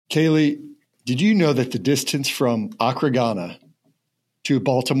Kaylee, did you know that the distance from Accra, Ghana to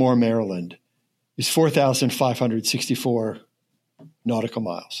Baltimore, Maryland is 4,564 nautical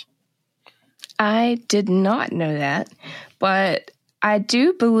miles? I did not know that, but I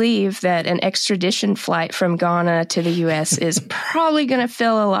do believe that an extradition flight from Ghana to the U.S. is probably going to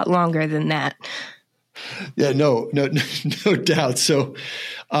feel a lot longer than that. Yeah, no doubt. So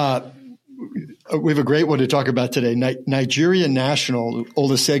we have a great one to talk about today. Nigerian national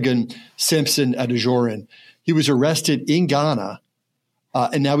Olusegun Simpson Adejorin. He was arrested in Ghana,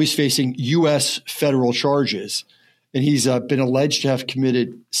 and now he's facing U.S. federal charges. And he's been alleged to have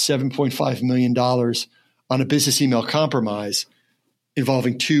committed $7.5 million on a business email compromise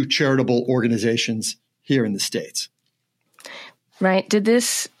involving two charitable organizations here in the States. Right. Did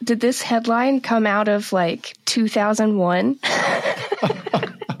this headline come out of like 2001?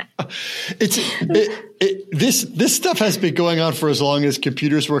 This stuff has been going on for as long as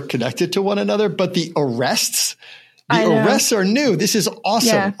computers were connected to one another, but the arrests are new. This is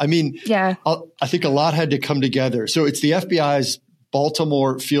awesome. Yeah. I mean, yeah. I think a lot had to come together. So it's the FBI's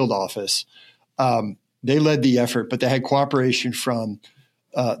Baltimore field office. They led the effort, but they had cooperation from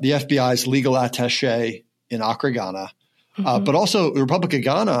the FBI's legal attaché in Accra, Ghana. But also the Republic of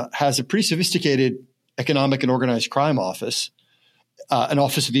Ghana has a pretty sophisticated economic and organized crime office, an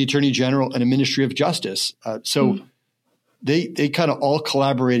office of the Attorney General, and a Ministry of Justice. They kind of all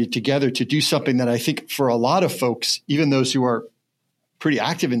collaborated together to do something that I think for a lot of folks, even those who are pretty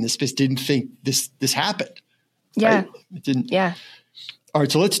active in this space, didn't think this happened. Yeah. Right? It didn't. Yeah. All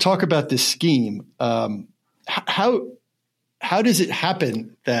right. So let's talk about this scheme. How does it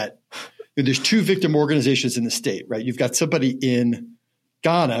happen that there's two victim organizations in the state, right? You've got somebody in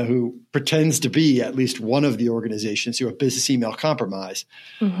Ghana who pretends to be at least one of the organizations who have business email compromise.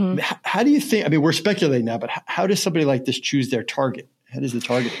 How do you think, I mean, we're speculating now, but how does somebody like this choose their target? How does the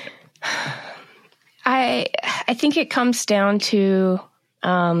targeting happen? I think it comes down to,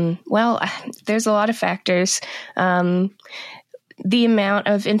 there's a lot of factors. The amount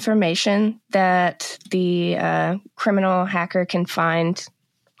of information that the criminal hacker can find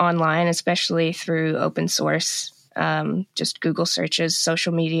online, especially through open source, just Google searches,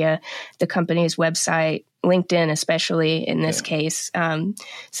 social media, the company's website, LinkedIn, especially in this case,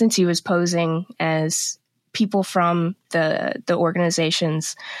 since he was posing as people from the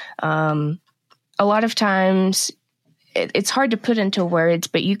organizations. A lot of times it's hard to put into words,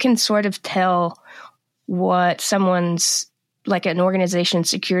 but you can sort of tell what someone's, like an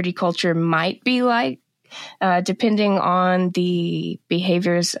organization's security culture might be like, depending on the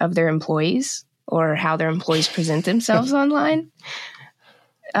behaviors of their employees or how their employees present themselves online.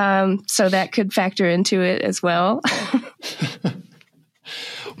 So that could factor into it as well.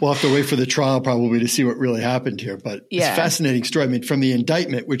 We'll have to wait for the trial probably to see what really happened here. But it's a fascinating story. I mean, from the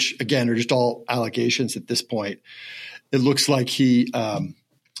indictment, which again are just all allegations at this point, it looks like he's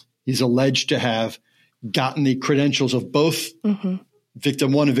alleged to have gotten the credentials of both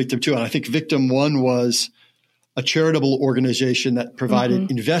victim one and victim two. And I think victim one was a charitable organization that provided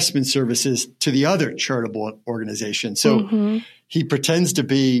investment services to the other charitable organization. So he pretends to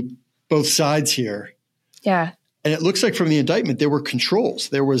be both sides here. Yeah. And it looks like from the indictment, there were controls.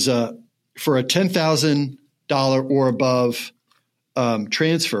 There was for a $10,000 or above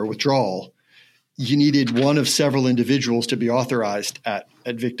transfer withdrawal, you needed one of several individuals to be authorized at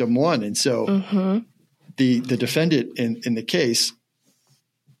victim one. And so the defendant in the case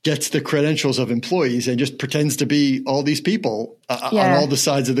gets the credentials of employees and just pretends to be all these people on all the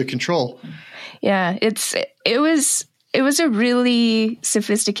sides of the control. Yeah, it was a really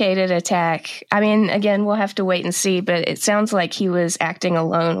sophisticated attack. I mean, again, we'll have to wait and see, but it sounds like he was acting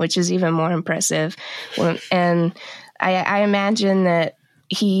alone, which is even more impressive. And I imagine that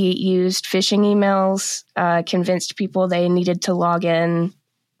he used phishing emails, convinced people they needed to log in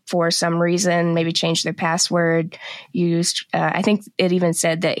for some reason, maybe change their password, used, I think it even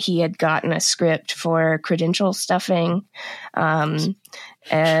said that he had gotten a script for credential stuffing. And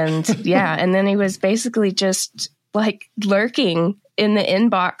then he was basically just like lurking in the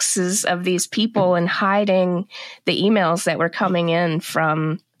inboxes of these people and hiding the emails that were coming in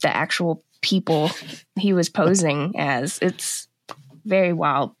from the actual people he was posing as. It's very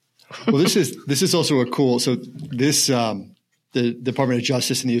wild. Well, this is also a cool, so this, the Department of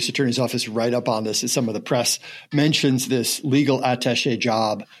Justice and the U.S. Attorney's Office write up on this, as some of the press mentions this legal attaché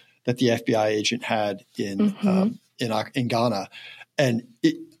job that the FBI agent had in Ghana. And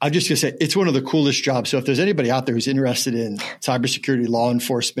I'm just going to say it's one of the coolest jobs. So if there's anybody out there who's interested in cybersecurity, law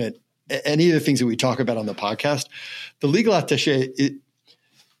enforcement, any of the things that we talk about on the podcast, the legal attaché,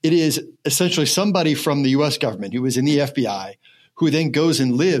 it is essentially somebody from the U.S. government who was in the FBI who then goes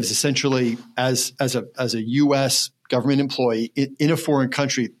and lives essentially as a U.S. government employee in a foreign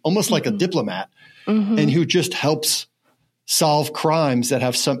country, almost like a diplomat, and who just helps solve crimes that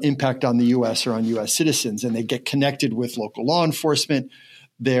have some impact on the U.S. or on U.S. citizens. And they get connected with local law enforcement.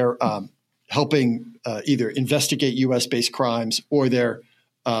 They're helping either investigate U.S.-based crimes, or they're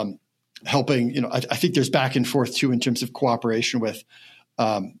helping, I think there's back and forth too in terms of cooperation with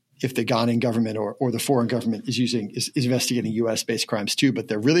if the Ghanaian government or the foreign government is investigating U.S.-based crimes too. But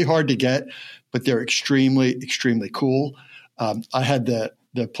they're really hard to get, but they're extremely, extremely cool. I had the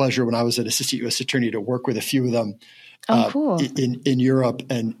pleasure when I was an assistant U.S. attorney to work with a few of them cool. in Europe,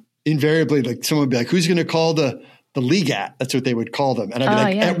 and invariably, like someone would be like, "Who's going to call the legat?" That's what they would call them, and I'd be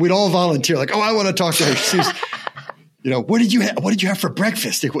like, yeah. We'd all volunteer, like, "Oh, I want to talk to her." She's, what did you have for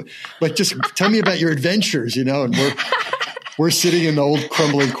breakfast? Like, just tell me about your adventures, And we're sitting in the old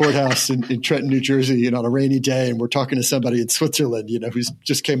crumbling courthouse in Trenton, New Jersey, on a rainy day, and we're talking to somebody in Switzerland, who's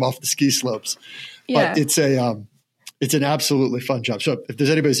just came off the ski slopes. Yeah. But it's an absolutely fun job. So if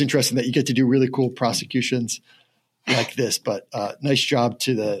there's anybody who's interested in that, you get to do really cool prosecutions like this. But nice job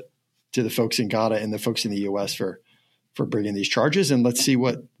to the folks in Ghana and the folks in the U.S. for bringing these charges. And let's see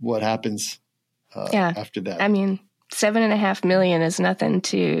what happens after that. I mean, $7.5 million is nothing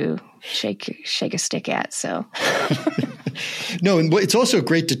to shake a stick at. So no, and it's also a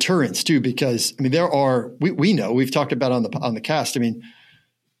great deterrence too, because there are we know, we've talked about on the cast. $30,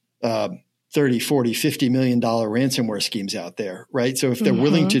 $40, $50 million ransomware schemes out there, right? So if they're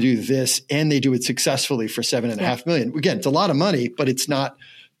willing to do this and they do it successfully for $7.5 million, again, it's a lot of money, but it's not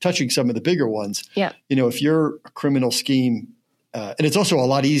touching some of the bigger ones. Yeah. If you're a criminal scheme, and it's also a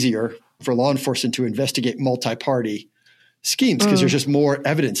lot easier for law enforcement to investigate multi-party schemes because there's just more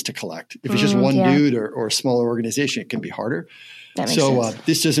evidence to collect. If it's just one dude or a smaller organization, it can be harder. So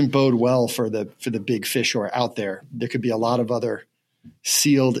this doesn't bode well for the big fish who are out there. There could be a lot of other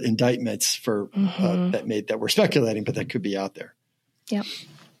sealed indictments for that we're speculating, but that could be out there. Yep.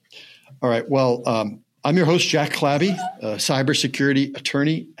 All right. Well, I'm your host, Jack Clabby, a cybersecurity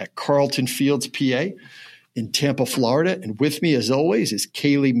attorney at Carlton Fields, PA, in Tampa, Florida. And with me, as always, is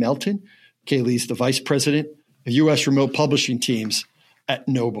Kaylee Melton. Kaylee's the vice president of U.S. remote publishing teams at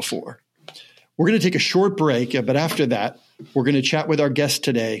KnowBe4. We're going to take a short break, but after that, we're going to chat with our guest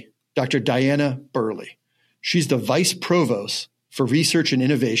today, Dr. Diana Burley. She's the vice provost for research and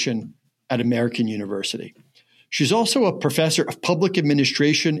innovation at American University. She's also a professor of public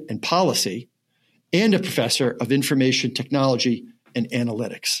administration and policy and a professor of information technology and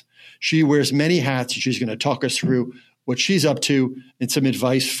analytics. She wears many hats, and she's going to talk us through what she's up to and some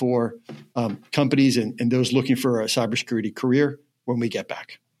advice for companies and those looking for a cybersecurity career when we get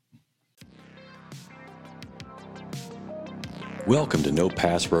back. Welcome to No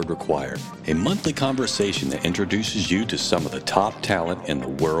Password Required, a monthly conversation that introduces you to some of the top talent in the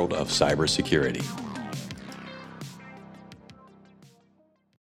world of cybersecurity.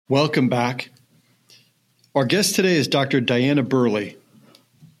 Welcome back. Our guest today is Dr. Diana Burley.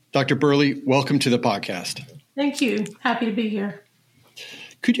 Dr. Burley, welcome to the podcast. Thank you. Happy to be here.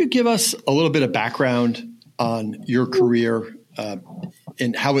 Could you give us a little bit of background on your career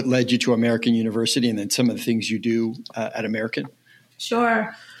and how it led you to American University, and then some of the things you do at American?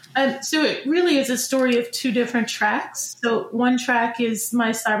 Sure. So it really is a story of two different tracks. So one track is my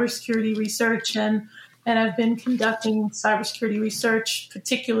cybersecurity research, and I've been conducting cybersecurity research,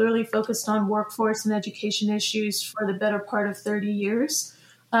 particularly focused on workforce and education issues, for the better part of 30 years.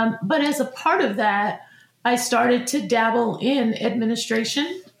 But as a part of that, I started to dabble in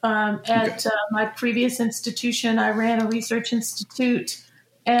administration. At my previous institution, I ran a research institute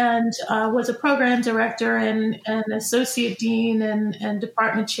and was a program director and an associate dean and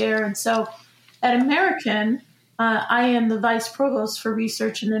department chair. And so at American, I am the vice provost for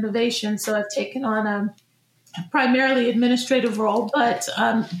research and innovation. So I've taken on a primarily administrative role, but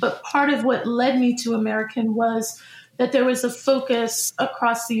part of what led me to American was that there was a focus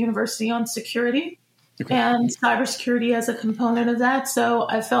across the university on security. Okay. And cybersecurity as a component of that. So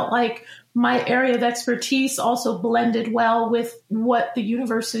I felt like my area of expertise also blended well with what the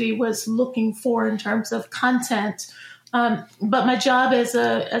university was looking for in terms of content. But my job as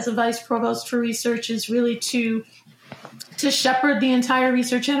a vice provost for research is really to shepherd the entire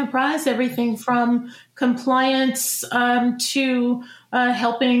research enterprise, everything from compliance to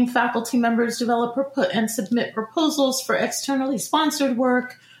helping faculty members develop and submit proposals for externally sponsored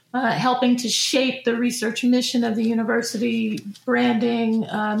work, helping to shape the research mission of the university, branding,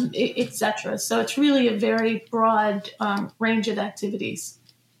 et cetera. So it's really a very broad range of activities.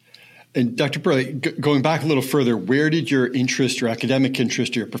 And Dr. Burley, going back a little further, where did your interest, your academic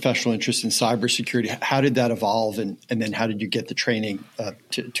interest, your professional interest in cybersecurity, how did that evolve? And then how did you get the training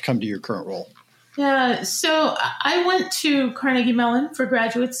to come to your current role? Yeah, so I went to Carnegie Mellon for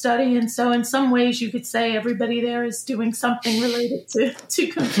graduate study. And so in some ways you could say everybody there is doing something related to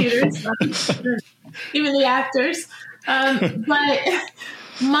computers, even the actors. But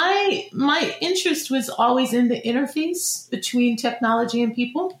my interest was always in the interface between technology and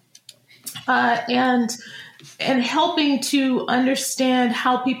people. And helping to understand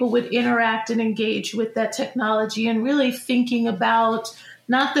how people would interact and engage with that technology, and really thinking about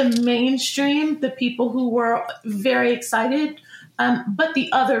not the mainstream, the people who were very excited, but the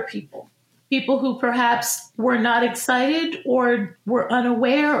other people who perhaps were not excited or were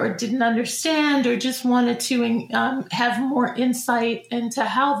unaware or didn't understand or just wanted to have more insight into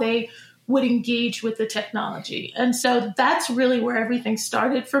how they would engage with the technology. And so that's really where everything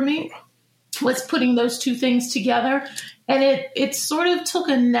started for me, was putting those two things together. And it sort of took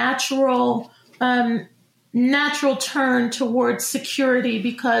a natural turn towards security,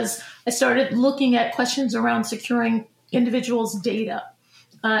 because I started looking at questions around securing individuals' data.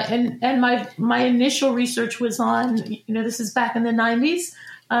 And my initial research was on, this is back in the 90s.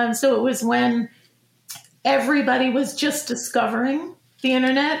 So it was when everybody was just discovering the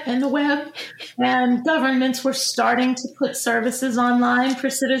internet and the web, and governments were starting to put services online for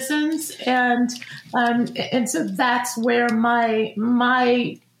citizens, and so that's where my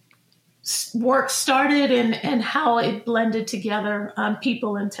work started, and how it blended together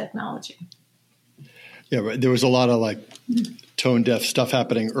people and technology. Yeah, there was a lot of tone deaf stuff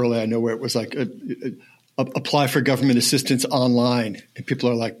happening early. I know where it was like apply for government assistance online, and people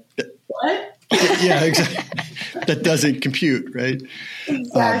are like, what? Yeah, exactly. That doesn't compute, right?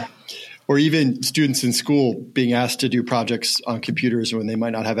 Exactly. Or even students in school being asked to do projects on computers when they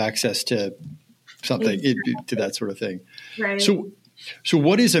might not have access to something, to that sort of thing. Right. So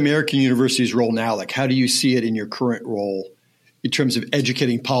what is American University's role now? How do you see it in your current role in terms of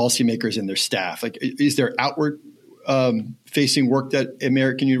educating policymakers and their staff? Is there outward facing work that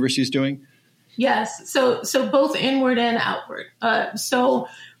American University is doing? Yes. So both inward and outward. So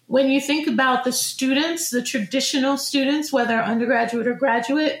when you think about the students, the traditional students, whether undergraduate or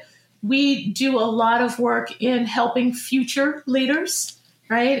graduate, we do a lot of work in helping future leaders,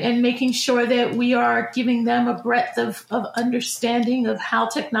 right? And making sure that we are giving them a breadth of understanding of how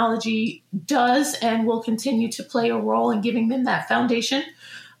technology does and will continue to play a role in giving them that foundation.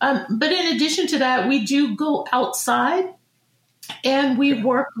 But in addition to that, we do go outside and we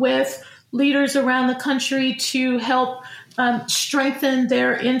work with leaders around the country to help strengthen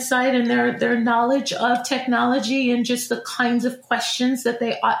their insight and their knowledge of technology, and just the kinds of questions that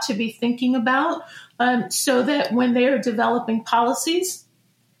they ought to be thinking about, so that when they are developing policies,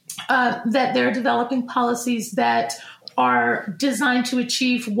 that they're developing policies that are designed to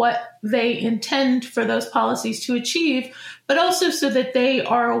achieve what they intend for those policies to achieve, but also so that they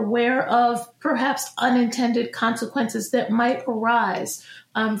are aware of perhaps unintended consequences that might arise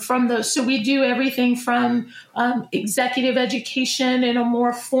from those. So we do everything from executive education in a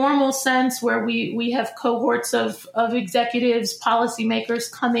more formal sense, where we have cohorts of executives,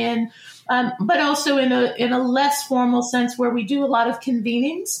 policymakers come in, but also in a less formal sense, where we do a lot of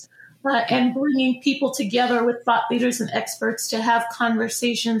convenings and bringing people together with thought leaders and experts to have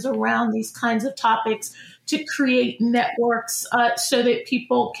conversations around these kinds of topics, to create networks so that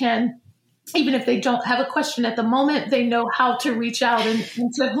people can, even if they don't have a question at the moment, they know how to reach out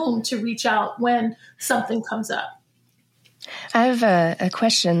and to whom to reach out when something comes up. I have a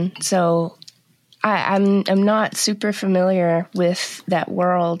question. So I'm not super familiar with that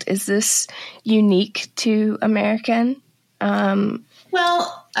world. Is this unique to American?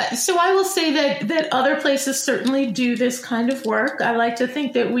 So I will say that other places certainly do this kind of work. I like to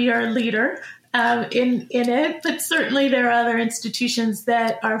think that we are a leader in it, but certainly there are other institutions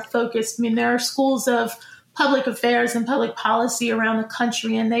that are focused. I mean, there are schools of public affairs and public policy around the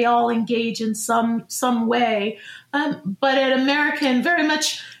country, and they all engage in some way. But at American, very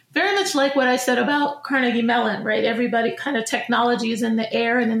much like what I said about Carnegie Mellon, right? Everybody kind of technology is in the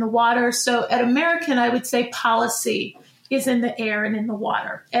air and in the water. So at American, I would say policy is in the air and in the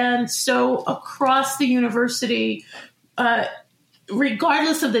water. And so across the university,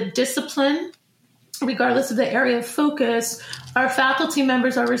 regardless of the discipline, regardless of the area of focus, our faculty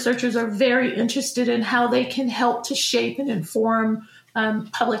members, our researchers are very interested in how they can help to shape and inform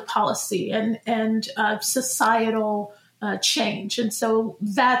public policy and societal change. And so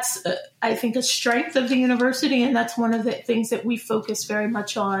that's, I think, a strength of the university. And that's one of the things that we focus very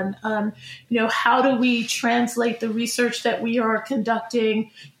much on. How do we translate the research that we are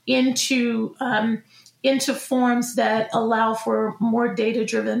conducting into forms that allow for more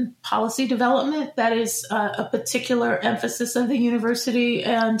data-driven policy development. That is a particular emphasis of the university,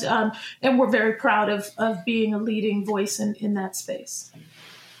 and we're very proud of being a leading voice in that space.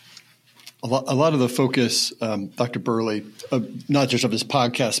 A lot of the focus, Dr. Burley, not just of this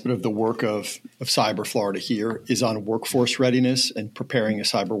podcast, but of the work of Cyber Florida here, is on workforce readiness and preparing a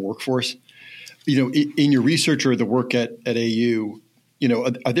cyber workforce. In your research or the work at AU,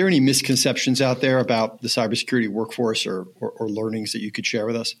 are there any misconceptions out there about the cybersecurity workforce or learnings that you could share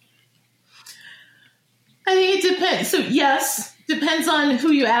with us? I think it depends. So yes, depends on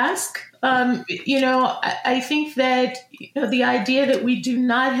who you ask. I think that the idea that we do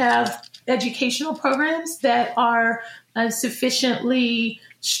not have educational programs that are sufficiently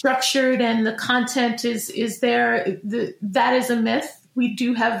structured and the content is there, that is a myth. We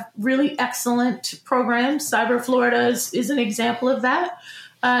do have really excellent programs. Cyber Florida is an example of that.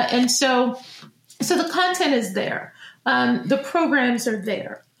 And so the content is there. The programs are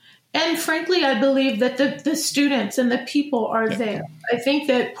there. And frankly, I believe that the students and the people are there. I think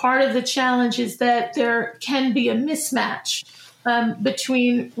that part of the challenge is that there can be a mismatch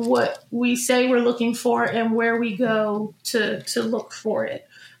between what we say we're looking for and where we go to look for it.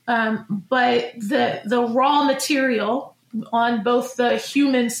 But the raw material on both the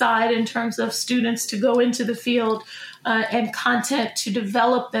human side in terms of students to go into the field and content to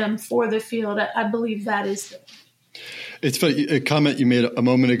develop them for the field, I believe that is there. It's funny, a comment you made a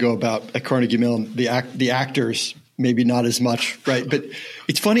moment ago about at Carnegie Mellon, the actors, maybe not as much, right? But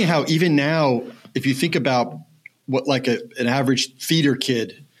it's funny how even now, if you think about what like an average theater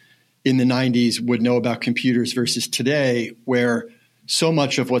kid in the 90s would know about computers versus today, where so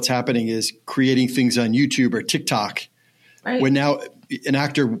much of what's happening is creating things on YouTube or TikTok. Right. When now an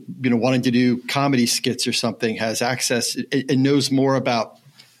actor, wanting to do comedy skits or something has access and knows more about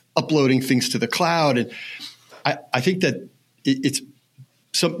uploading things to the cloud. And I think that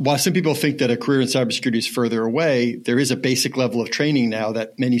while some people think that a career in cybersecurity is further away, there is a basic level of training now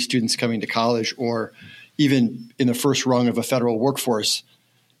that many students coming to college or even in the first rung of a federal workforce,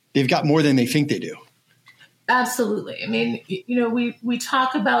 they've got more than they think they do. Absolutely. I mean, we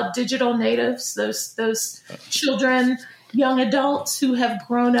talk about digital natives, those children, young adults who have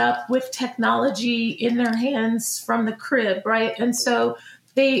grown up with technology in their hands from the crib, right? And so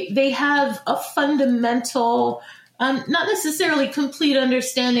they have a fundamental, not necessarily complete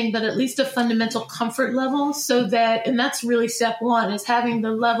understanding, but at least a fundamental comfort level and that's really step one, is having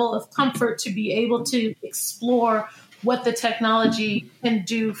the level of comfort to be able to explore what the technology can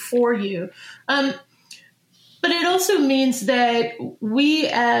do for you. But it also means that we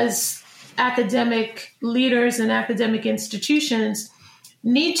as academic leaders and academic institutions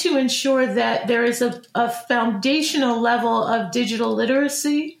need to ensure that there is a foundational level of digital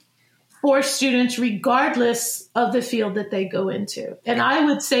literacy for students regardless of the field that they go into. And I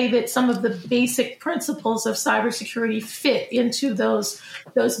would say that some of the basic principles of cybersecurity fit into those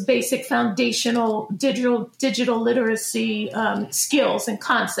basic foundational digital literacy skills and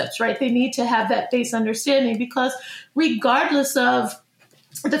concepts, right? They need to have that base understanding because regardless of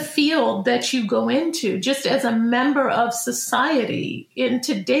the field that you go into, just as a member of society in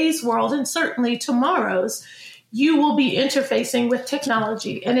today's world and certainly tomorrow's, you will be interfacing with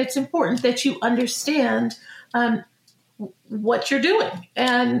technology. And it's important that you understand what you're doing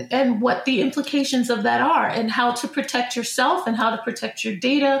and what the implications of that are and how to protect yourself and how to protect your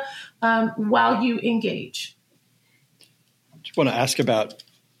data while you engage. I just want to ask about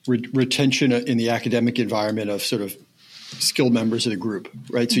retention in the academic environment of sort of skilled members of the group,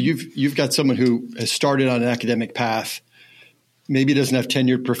 right? So you've got someone who has started on an academic path, maybe doesn't have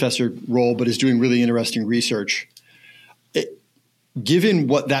tenured professor role, but is doing really interesting research. Given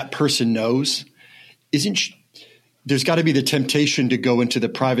what that person knows, there's got to be the temptation to go into the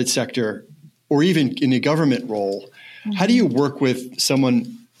private sector or even in a government role. Mm-hmm. How do you work with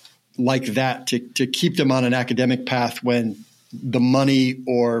someone like that to keep them on an academic path when the money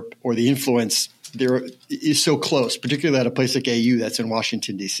or the influence there is so close, particularly at a place like AU that's in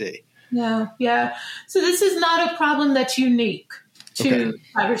Washington, D.C.? Yeah. So this is not a problem that's unique to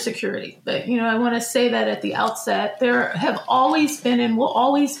cybersecurity. But, I want to say that at the outset, there have always been and will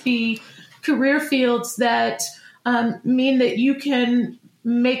always be career fields that mean that you can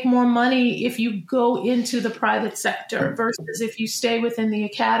make more money if you go into the private sector versus if you stay within the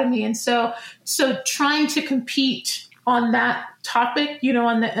academy. And so trying to compete on that topic,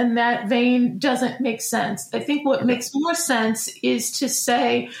 in that vein doesn't make sense. I think what makes more sense is to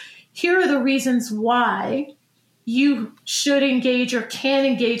say, here are the reasons why you should engage or can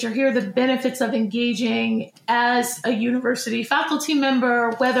engage, or here are the benefits of engaging as a university faculty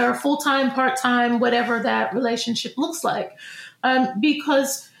member, whether full-time, part-time, whatever that relationship looks like.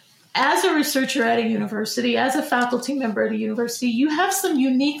 Because as a researcher at a university, as a faculty member at a university, you have some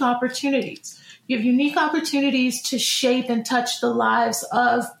unique opportunities. You have unique opportunities to shape and touch the lives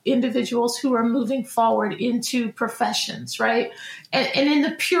of individuals who are moving forward into professions, right? And in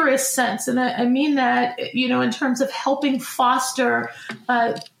the purest sense, and I mean that, in terms of helping foster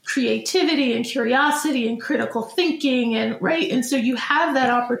creativity and curiosity and critical thinking, and right. And so you have that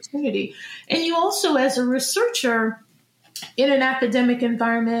opportunity. And you also, as a researcher in an academic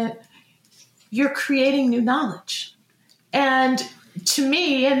environment, you're creating new knowledge. And to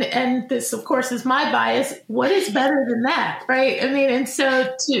me, and this, of course, is my bias, what is better than that, right? I mean, and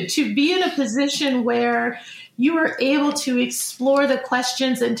so to be in a position where you are able to explore the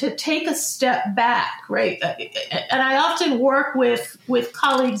questions and to take a step back, right? And I often work with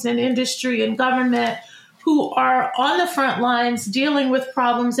colleagues in industry and government who are on the front lines dealing with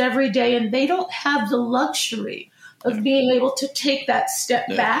problems every day, and they don't have the luxury of being able to take that step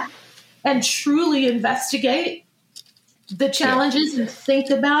back and truly investigate the challenges and think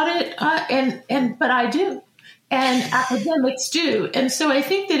about it. But I do, and academics do. And so I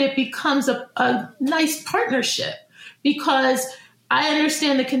think that it becomes a nice partnership, because I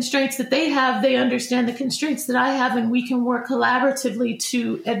understand the constraints that they have. They understand the constraints that I have, and we can work collaboratively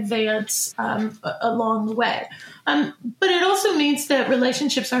to advance along the way. But it also means that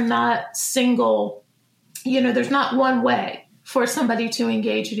relationships are not single. There's not one way for somebody to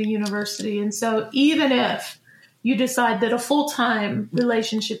engage at a university. And so even if you decide that a full-time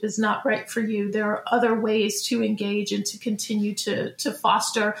relationship is not right for you, there are other ways to engage and to continue to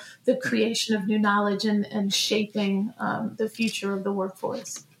foster the creation of new knowledge and shaping the future of the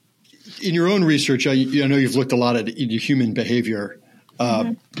workforce. In your own research, I know you've looked a lot at human behavior.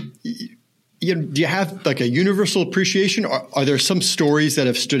 Do you have like a universal appreciation? Are there some stories that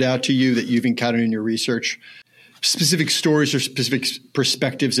have stood out to you that you've encountered in your research? Specific stories or specific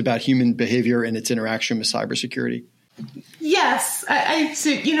perspectives about human behavior and its interaction with cybersecurity? Yes.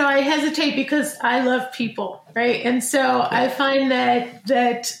 I hesitate because I love people, right? And so I find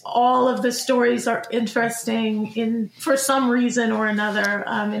that all of the stories are interesting for some reason or another,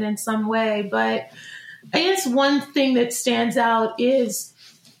 and in some way. But I guess one thing that stands out is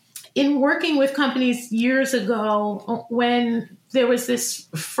in working with companies years ago, when there was this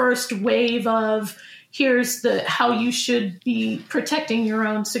first wave of here's how you should be protecting your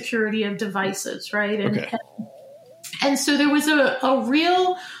own security of devices, right? And so there was a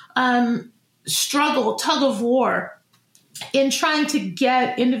real struggle, tug of war in trying to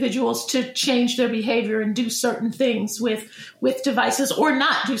get individuals to change their behavior and do certain things with devices, or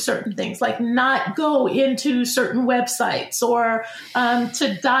not do certain things, like not go into certain websites, or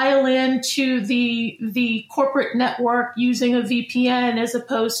to dial into the corporate network using a VPN as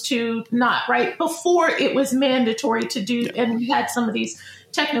opposed to not, right? Before it was mandatory to do, and we had some of these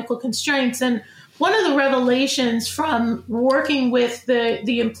technical constraints. And one of the revelations from working with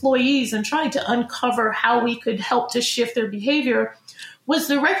the employees and trying to uncover how we could help to shift their behavior was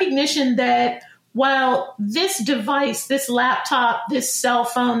the recognition that while this device, this laptop, this cell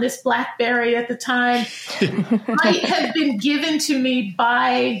phone, this BlackBerry at the time might have been given to me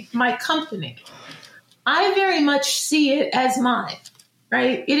by my company, I very much see it as mine,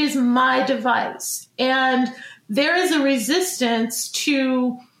 right? It is my device. And there is a resistance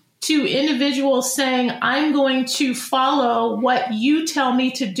to individuals saying, I'm going to follow what you tell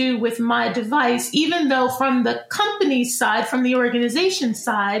me to do with my device, even though from the company's side, from the organization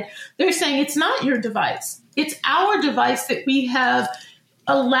side, they're saying it's not your device. It's our device that we have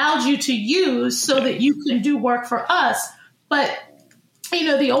allowed you to use so that you can do work for us. But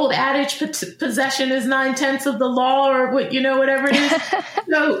the old adage, possession is 9/10 of the law, or whatever it is.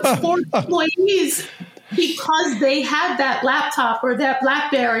 So for employees, because they had that laptop or that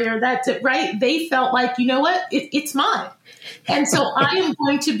BlackBerry or that's it, right? They felt like, it's mine. And so I am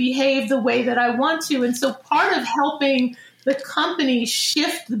going to behave the way that I want to. And so part of helping the company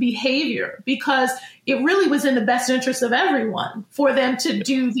shift the behavior, because it really was in the best interest of everyone for them to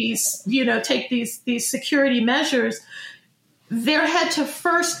do these, take these security measures, there had to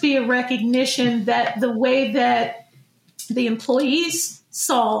first be a recognition that the way that the employees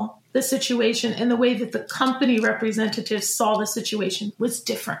saw the situation and the way that the company representatives saw the situation was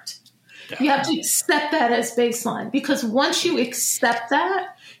different. You have to accept that as baseline, because once you accept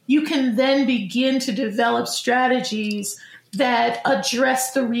that, you can then begin to develop strategies that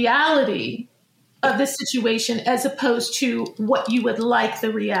address the reality of the situation as opposed to what you would like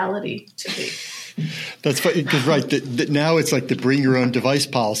the reality to be. That's funny because that now it's like the bring your own device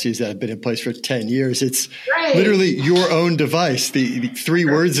policies that have been in place for 10 years. It's literally your own device. The three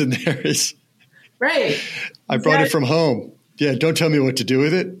words in there is I brought it from home. Yeah, don't tell me what to do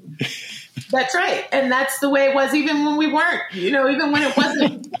with it. That's right. And that's the way it was even when we weren't, even when it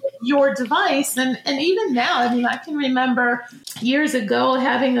wasn't your device. And even now, I mean, I can remember years ago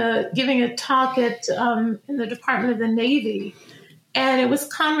giving a talk at in the Department of the Navy. And it was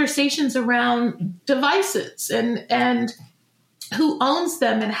conversations around devices and who owns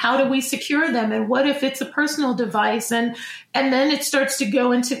them and how do we secure them? And what if it's a personal device? And then it starts to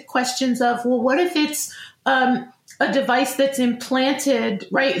go into questions of, well, what if it's a device that's implanted,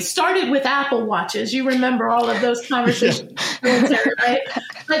 right? It started with Apple Watches. You remember all of those conversations, right?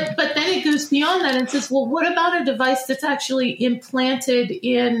 But then it goes beyond that and says, well, what about a device that's actually implanted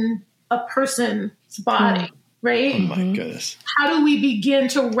in a person's body? Right? Oh my goodness. How do we begin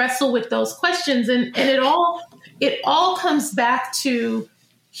to wrestle with those questions? And it all comes back to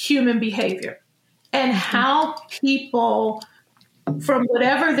human behavior and how people, from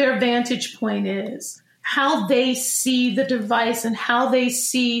whatever their vantage point is, how they see the device and how they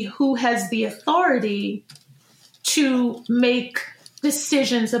see who has the authority to make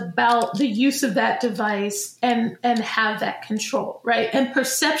decisions about the use of that device and have that control, right? And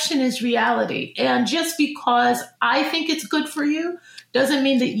perception is reality. And just because I think it's good for you doesn't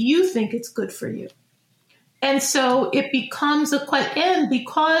mean that you think it's good for you. And so it becomes and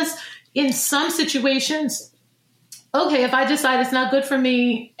because in some situations, okay, if I decide it's not good for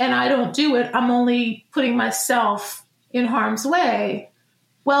me and I don't do it, I'm only putting myself in harm's way.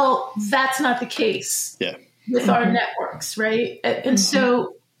 Well, that's not the case. Yeah. With our networks, right? And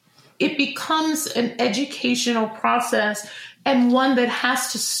so it becomes an educational process and one that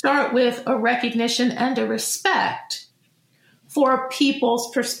has to start with a recognition and a respect for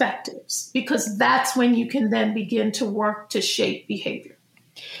people's perspectives, because that's when you can then begin to work to shape behavior.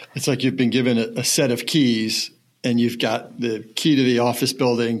 It's like you've been given a set of keys and you've got the key to the office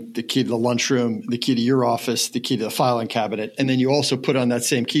building, the key to the lunchroom, the key to your office, the key to the filing cabinet. And then you also put on that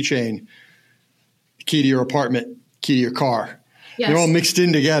same keychain key to your apartment, key to your car. Yes. They're all mixed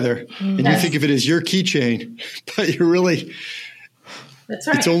in together. And you think of it as your keychain, but you're really, that's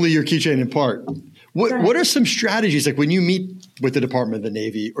right. It's only your keychain in part. What are some strategies, like when you meet with the Department of the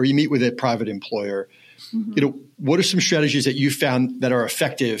Navy or you meet with a private employer, what are some strategies that you found that are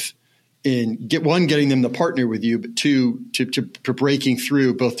effective in getting them to partner with you, but two, to breaking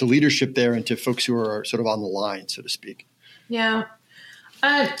through both to leadership there and to folks who are sort of on the line, so to speak? Yeah.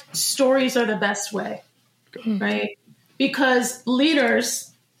 Stories are the best way, right? Because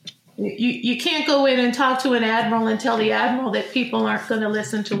leaders, you can't go in and talk to an admiral and tell the admiral that people aren't going to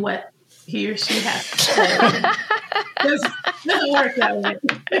listen to what he or she has to say. Doesn't work that way.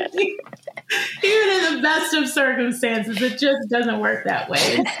 Even in the best of circumstances, it just doesn't work that way.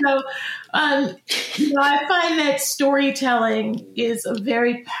 And so, I find that storytelling is a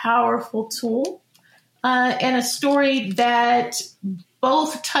very powerful tool and a story that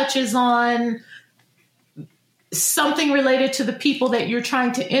both touches on something related to the people that you're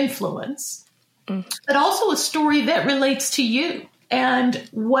trying to influence, but also a story that relates to you and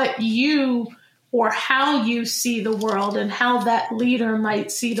what you or how you see the world and how that leader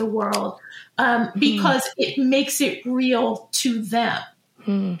might see the world, because it makes it real to them.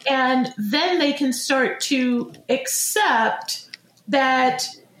 And then they can start to accept that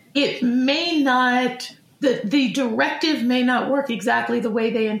it may not, the directive may not work exactly the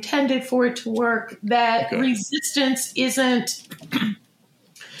way they intended for it to work, that resistance isn't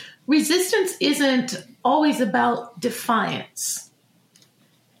always about defiance.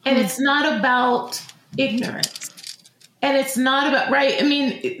 And it's not about ignorance. And it's not about, right? I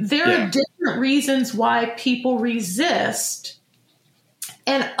mean, there are different reasons why people resist,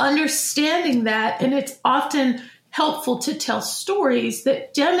 and understanding that, and it's often helpful to tell stories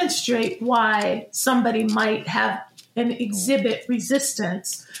that demonstrate why somebody might have and exhibit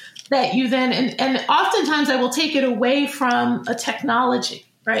resistance, that you then, and oftentimes I will take it away from a technology,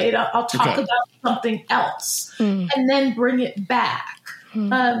 right? I'll talk about something else and then bring it back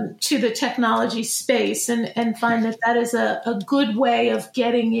to the technology space and find that is a good way of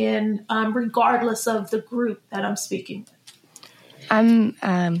getting in, regardless of the group that I'm speaking with. I'm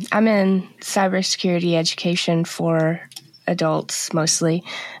in cybersecurity education for adults mostly,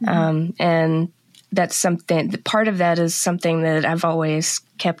 and that's something. Part of that is something that I've always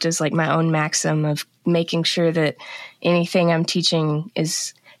kept as like my own maxim of making sure that anything I'm teaching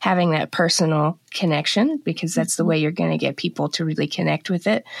is having that personal connection, because that's the way you're going to get people to really connect with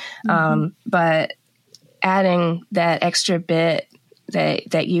it. But adding that extra bit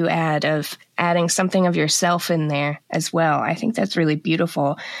that you add of adding something of yourself in there as well. I think that's really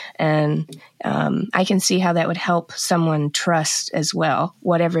beautiful. And I can see how that would help someone trust as well,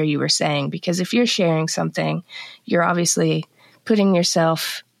 whatever you were saying, because if you're sharing something, you're obviously putting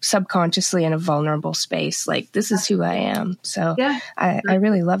yourself subconsciously in a vulnerable space. Like, this is who I am. So I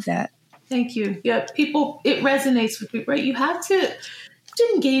really love that. Thank you. Yeah. People, it resonates with people, right? You have to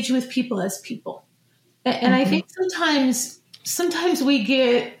engage with people as people. And I think sometimes we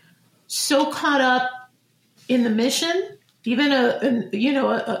get so caught up in the mission, even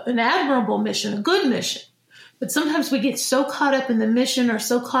an admirable mission, a good mission. But sometimes we get so caught up in the mission, or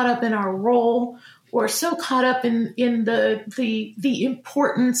so caught up in our role, or so caught up in the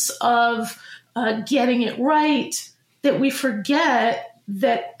importance of getting it right, that we forget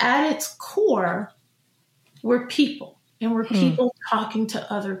that at its core, we're people, and we're people talking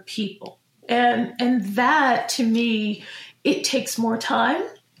to other people. And that, to me, it takes more time.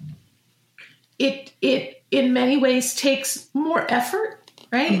 It in many ways takes more effort,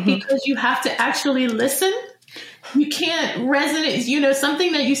 right? Because you have to actually listen. You can't resonate,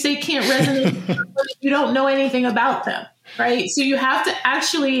 something that you say can't resonate if you don't know anything about them, right? So you have to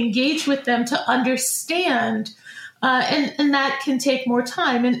actually engage with them to understand, and that can take more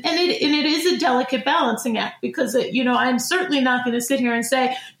time. And it is a delicate balancing act, because, I'm certainly not going to sit here and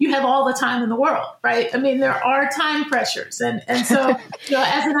say you have all the time in the world, right? I mean, there are time pressures. And so,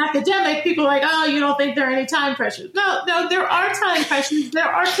 as an academic, people are like, oh, you don't think there are any time pressures? No, there are time pressures. There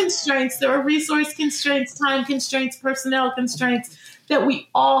are constraints. There are resource constraints, time constraints, personnel constraints that we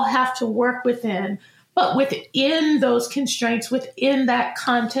all have to work within. But within those constraints, within that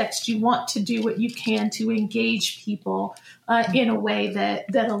context, you want to do what you can to engage people in a way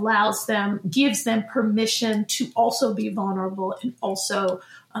that allows them, gives them permission to also be vulnerable, and also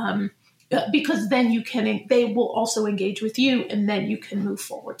because then they will also engage with you, and then you can move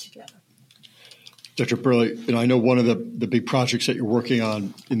forward together. Dr. Burley, I know one of the big projects that you're working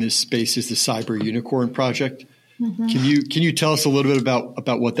on in this space is the Cyber Unicorn Project. Can you tell us a little bit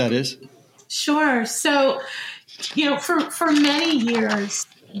about what that is? Sure. So, for many years,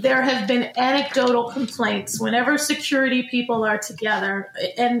 there have been anecdotal complaints whenever security people are together,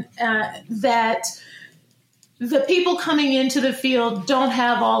 and that the people coming into the field don't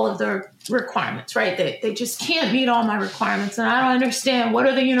have all of their requirements, right? They just can't meet all my requirements, and I don't understand, what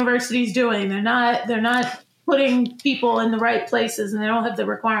are the universities doing? They're not putting people in the right places, and they don't have the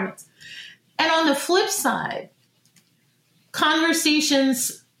requirements. And on the flip side,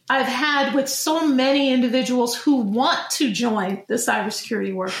 conversations I've had with so many individuals who want to join the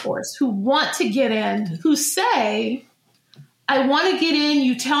cybersecurity workforce, who want to get in, who say, I want to get in.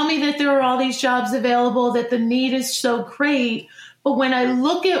 You tell me that there are all these jobs available, that the need is so great. But when I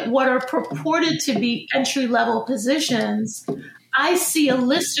look at what are purported to be entry-level positions, I see a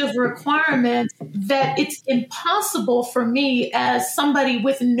list of requirements that it's impossible for me, as somebody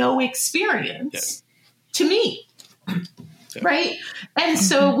with no experience, to meet. Yeah. Right. And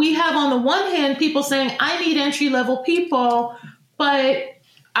so we have, on the one hand, people saying, I need entry-level people, but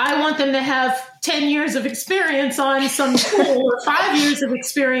I want them to have 10 years of experience on some tool, or 5 years of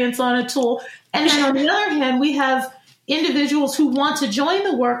experience on a tool. And then on the other hand, we have individuals who want to join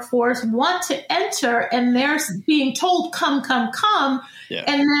the workforce, want to enter, and they're being told, come. Yeah.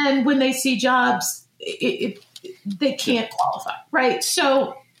 And then when they see jobs, they can't qualify. Right.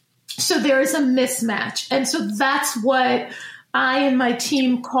 So there is a mismatch. And so that's what I and my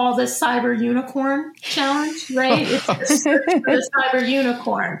team call the Cyber Unicorn Challenge, right? It's the Cyber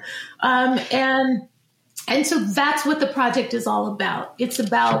Unicorn. And so that's what the project is all about. It's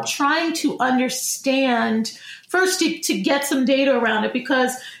about trying to understand, first to get some data around it,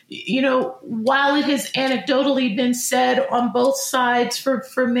 because, while it has anecdotally been said on both sides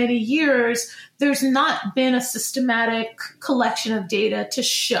for many years, there's not been a systematic collection of data to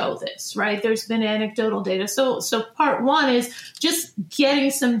show this, right? There's been anecdotal data. So part one is just getting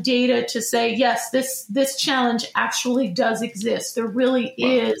some data to say, yes, this challenge actually does exist. There really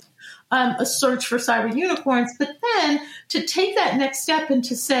is a search for cyber unicorns, but then to take that next step and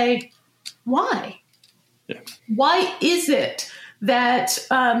to say, why? Yeah. Why is it that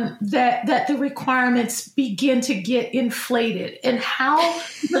the requirements begin to get inflated, and how?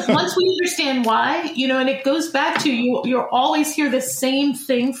 Because once we understand why, and it goes back to you'll always hear the same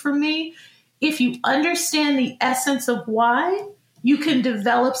thing from me. If you understand the essence of why, you can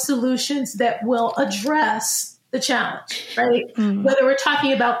develop solutions that will address the challenge, right? Mm-hmm. Whether we're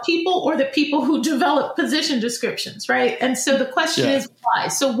talking about people or the people who develop position descriptions, right? And so the question is why?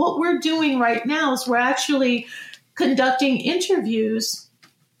 So what we're doing right now is we're actually conducting interviews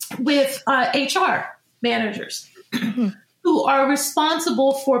with HR managers. who are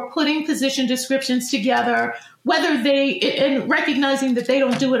responsible for putting position descriptions together, whether and recognizing that they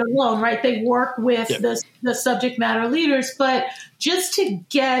don't do it alone, right? They work with the subject matter leaders, but just to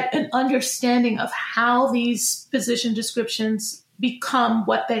get an understanding of how these position descriptions become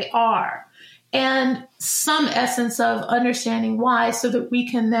what they are, and some essence of understanding why, so that we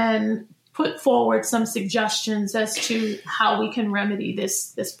can then put forward some suggestions as to how we can remedy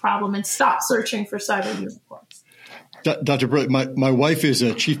this problem and stop searching for cyber unicorns. Dr. Burley, my wife is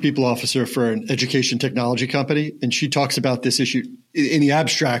a chief people officer for an education technology company, and she talks about this issue in the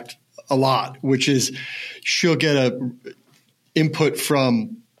abstract a lot, which is she'll get a input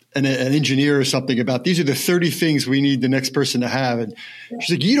from an engineer or something about these are the 30 things we need the next person to have. And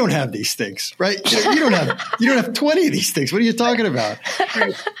she's like, you don't have these things, right? You don't have 20 of these things. What are you talking about?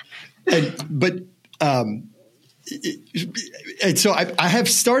 And so I have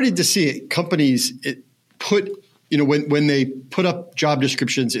started to see companies put, when they put up job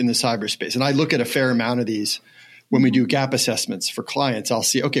descriptions in the cyberspace, and I look at a fair amount of these when we do gap assessments for clients, I'll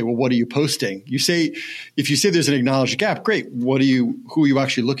see, okay, well, what are you posting? If you say there's an acknowledged gap, great. Who are you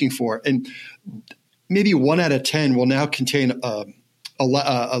actually looking for? And maybe 1 out of 10 will now contain a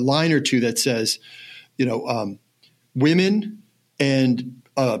line or two that says, women and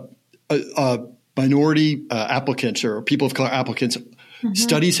minority applicants or people of color applicants,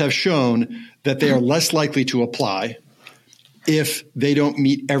 studies have shown that they are less likely to apply if they don't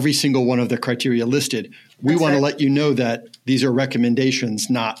meet every single one of the criteria listed. We want to let you know that these are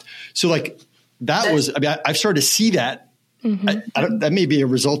recommendations, not so. Like I've started to see that. That may be a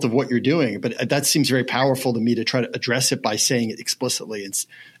result of what you're doing, but that seems very powerful to me to try to address it by saying it explicitly. It's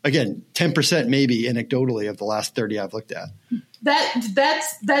again 10% maybe anecdotally of the last 30 I've looked at.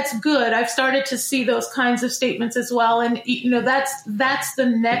 That's good. I've started to see those kinds of statements as well, and that's the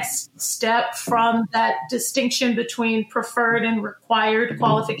next step from that distinction between preferred and required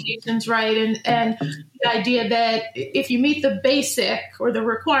qualifications, right? And the idea that if you meet the basic or the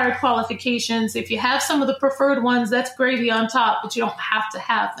required qualifications, if you have some of the preferred ones, that's gravy on top, but you don't have to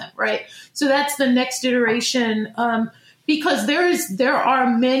have them, right? So that's the next iteration. Because there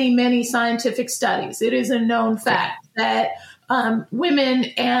are many, many scientific studies. It is a known fact that women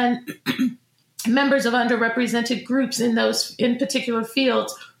and members of underrepresented groups in particular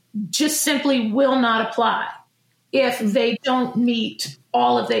fields just simply will not apply if they don't meet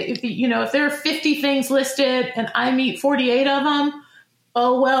all of if there are 50 things listed and I meet 48 of them,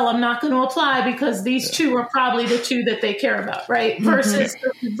 oh, well, I'm not going to apply because these two are probably the two that they care about, right? Versus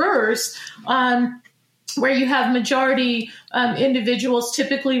the reverse, where you have majority individuals,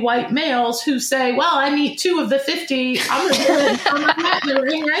 typically white males, who say, well, I meet 2 of the 50, I'm going to do it, I'm not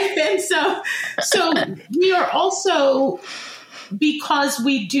doing, right? And so we are also, because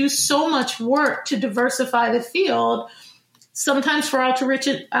we do so much work to diversify the field, sometimes for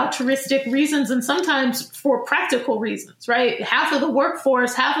altruistic reasons and sometimes for practical reasons, right? Half of the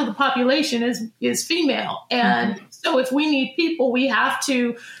workforce, half of the population is female. And so if we need people, we have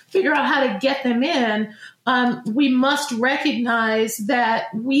to figure out how to get them in. We must recognize that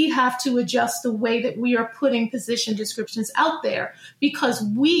we have to adjust the way that we are putting position descriptions out there, because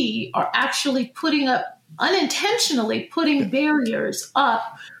we are actually unintentionally putting barriers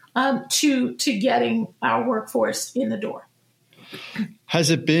up to getting our workforce in the door. Has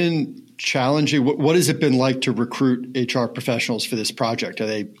it been challenging? What has it been like to recruit HR professionals for this project? Are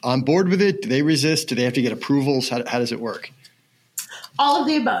they on board with it? Do they resist? Do they have to get approvals? How does it work? All of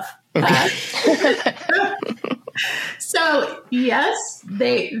the above. Okay. So yes,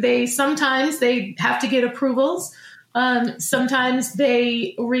 they sometimes they have to get approvals. Sometimes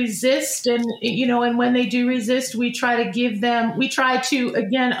they resist, and when they do resist, we try to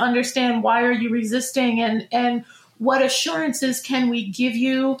again understand, why are you resisting, and what assurances can we give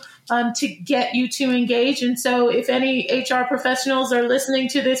you to get you to engage? And so if any HR professionals are listening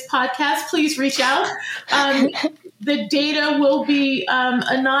to this podcast, please reach out. The data will be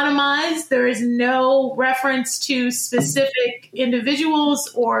anonymized. There is no reference to specific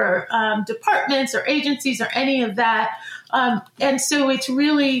individuals or departments or agencies or any of that. And so it's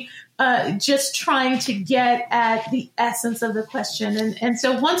really just trying to get at the essence of the question. And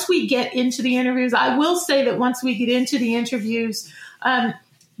so once we get into the interviews, I will say that once we get into the interviews,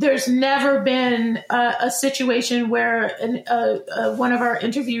 there's never been a situation where one of our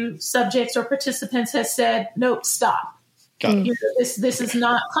interview subjects or participants has said, nope, stop. This is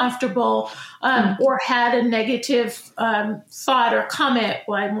not comfortable, or had a negative thought or comment.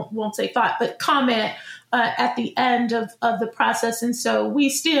 Well, I won't say thought, but comment at the end of the process. And so we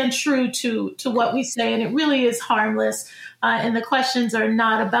stand true to what we say, and it really is harmless. And the questions are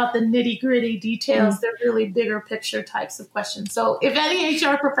not about the nitty-gritty details. They're really bigger picture types of questions. So if any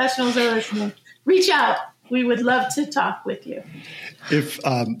HR professionals are listening, reach out. We would love to talk with you. If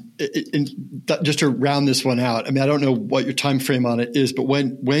just to round this one out, I mean, I don't know what your time frame on it is, but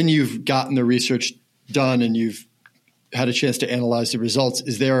when you've gotten the research done and you've had a chance to analyze the results,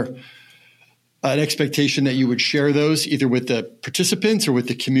 is there an expectation that you would share those either with the participants or with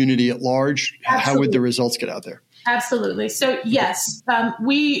the community at large? Absolutely. How would the results get out there? Absolutely. So yes,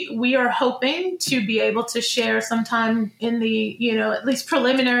 we are hoping to be able to share sometime in the, at least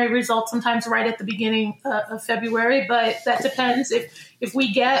preliminary results, sometimes right at the beginning of February, but that depends. If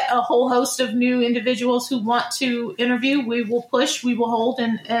we get a whole host of new individuals who want to interview, we will hold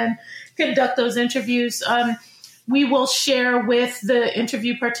and conduct those interviews. We will share with the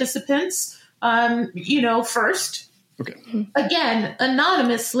interview participants, first. Okay. Again,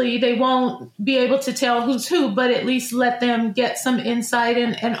 anonymously, they won't be able to tell who's who, but at least let them get some insight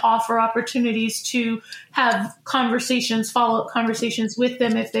and offer opportunities to have conversations, follow-up conversations with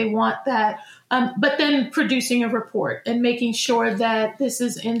them if they want that. But then producing a report and making sure that this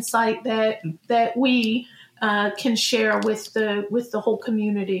is insight that we can share with the whole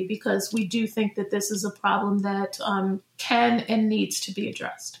community, because we do think that this is a problem that can and needs to be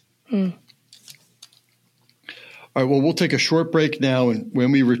addressed. All right, well, we'll take a short break now, and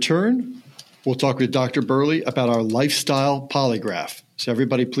when we return, we'll talk with Dr. Burley about our lifestyle polygraph. So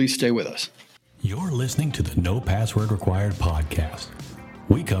everybody, please stay with us. You're listening to the No Password Required podcast.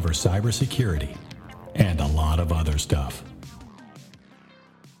 We cover cybersecurity and a lot of other stuff.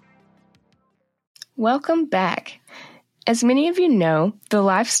 Welcome back. As many of you know, the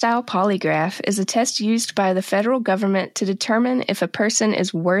lifestyle polygraph is a test used by the federal government to determine if a person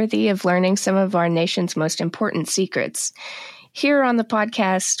is worthy of learning some of our nation's most important secrets. Here on the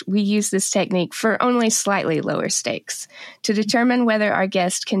podcast, we use this technique for only slightly lower stakes to determine whether our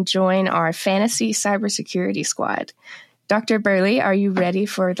guest can join our fantasy cybersecurity squad. Dr. Burley, are you ready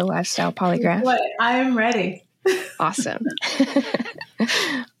for the lifestyle polygraph? I am ready. Awesome.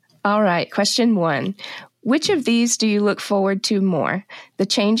 All right, question 1. Which of these do you look forward to more? The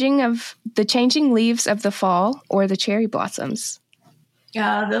changing leaves of the fall or the cherry blossoms?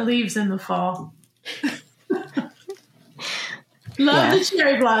 The leaves in the fall. Love the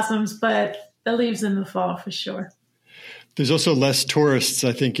cherry blossoms, but the leaves in the fall for sure. There's also less tourists,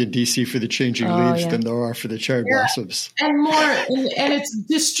 I think, in DC for the changing leaves than there are for the cherry blossoms. And more, and it's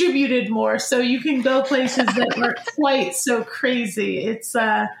distributed more, so you can go places that aren't quite so crazy. It's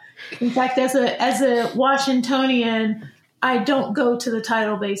in fact, as a Washingtonian, I don't go to the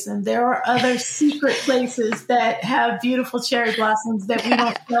tidal basin. There are other secret places that have beautiful cherry blossoms that we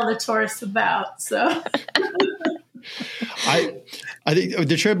don't tell the tourists about. So, I think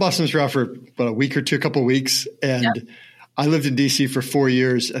the cherry blossoms were out for about a week or two, a couple of weeks, and I lived in DC for 4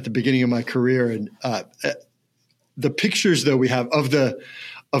 years at the beginning of my career. And the pictures, though, we have of the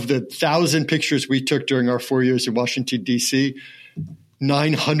 1,000 pictures we took during our 4 years in Washington D.C.,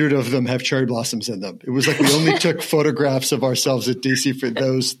 900 of them have cherry blossoms in them. It was like we only took photographs of ourselves at DC for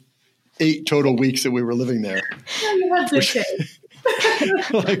those 8 total weeks that we were living there.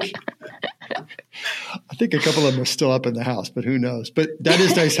 Like, I think a couple of them are still up in the house, but who knows? But that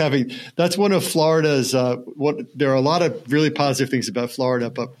is nice having. That's one of Florida's. There are a lot of really positive things about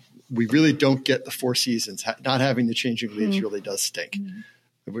Florida, but we really don't get the 4 seasons. Not having the changing leaves really does stink.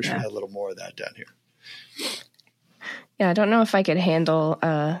 I wish we had a little more of that down here. Yeah, I don't know if I could handle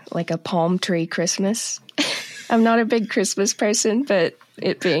like a palm tree Christmas. I'm not a big Christmas person, but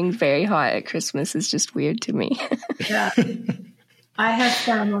it being very hot at Christmas is just weird to me. Yeah. I have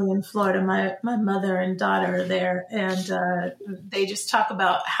family in Florida. My mother and daughter are there, and they just talk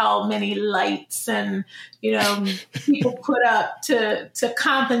about how many lights and people put up to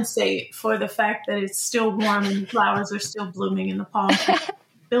compensate for the fact that it's still warm and the flowers are still blooming and the palm trees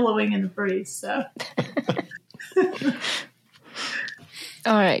billowing in the breeze. So.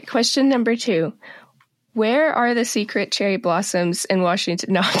 All right. Question number 2. Where are the secret cherry blossoms in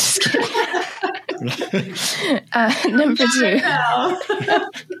Washington? No, I'm just kidding. Number 2.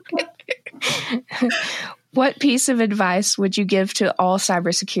 What piece of advice would you give to all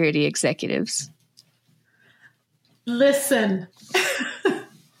cybersecurity executives? Listen.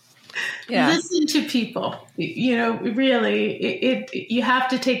 Listen to people. Really, you have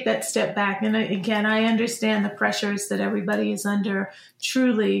to take that step back. And again, I understand the pressures that everybody is under,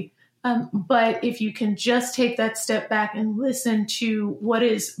 truly. But if you can just take that step back and listen to what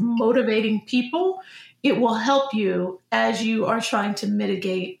is motivating people, it will help you as you are trying to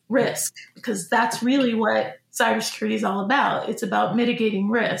mitigate risk, because that's really what cybersecurity is all about. It's about mitigating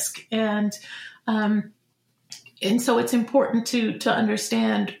risk. And And so it's important to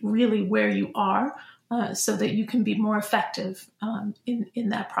understand really where you are so that you can be more effective in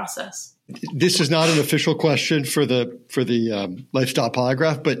that process. This is not an official question for the lifestyle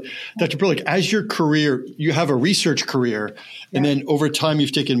polygraph, but Dr. Burley, as your career, you have a research career, and then over time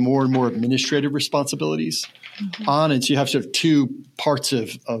you've taken more and more administrative responsibilities on, and so you have sort of two parts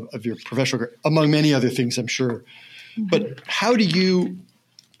of your professional career, among many other things, I'm sure. But how do you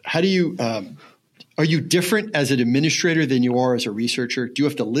are you different as an administrator than you are as a researcher? Do you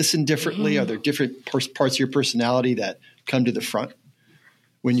have to listen differently? Are there different parts of your personality that come to the front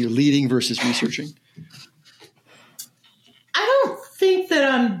when you're leading versus researching? I don't think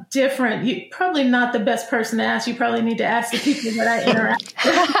that I'm different. You're probably not the best person to ask. You probably need to ask the people that I interact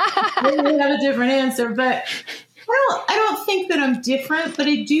with. They have a different answer. But I don't think that I'm different, but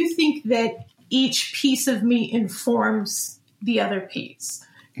I do think that each piece of me informs the other piece.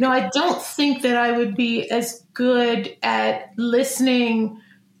 No, I don't think that I would be as good at listening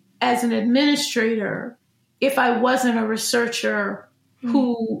as an administrator if I wasn't a researcher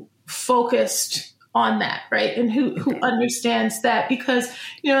who focused on that, right? And who understands that. Because,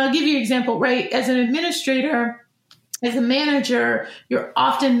 I'll give you an example, right? As an administrator, as a manager, you're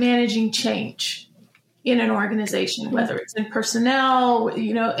often managing change in an organization, whether it's in personnel,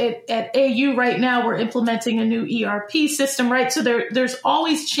 at AU right now, we're implementing a new ERP system, right? So there's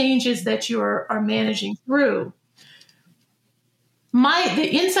always changes that you are managing through. The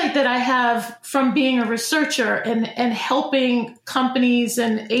insight that I have from being a researcher and helping companies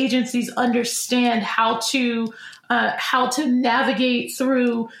and agencies understand how to navigate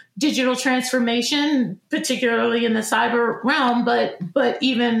through digital transformation, particularly in the cyber realm, but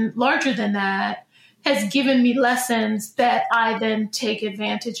even larger than that, has given me lessons that I then take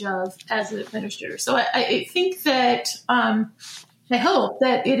advantage of as an administrator. So I think that I hope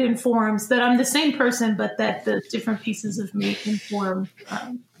that it informs that I'm the same person, but that the different pieces of me inform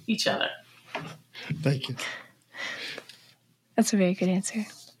each other. Thank you. That's a very good answer.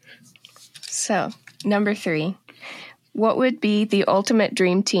 So, number 3. What would be the ultimate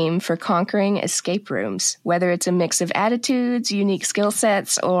dream team for conquering escape rooms, whether it's a mix of attitudes, unique skill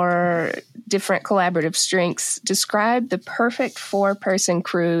sets, or different collaborative strengths? Describe the perfect 4-person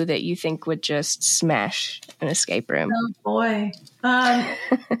crew that you think would just smash an escape room. Oh, boy.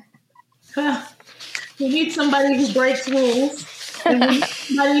 We need somebody who breaks rules, and we need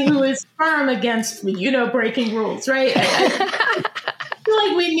somebody who is firm against, breaking rules, right? I feel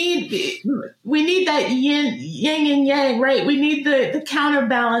like we need that yin and yang, right? We need the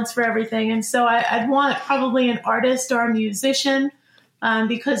counterbalance for everything. And so I'd want probably an artist or a musician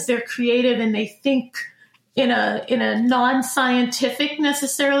because they're creative and they think in a non-scientific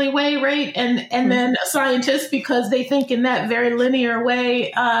necessarily way, right? And then a scientist because they think in that very linear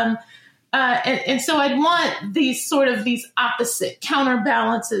way. And so I'd want these opposite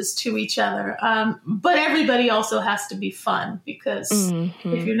counterbalances to each other. But everybody also has to be fun because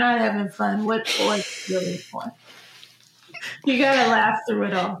if you're not having fun, what's really fun? You got to laugh through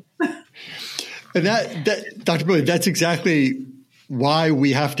it all. And that Dr. Burley, that's exactly why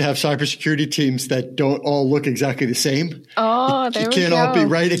we have to have cybersecurity teams that don't all look exactly the same. Oh, there we go. It can't all be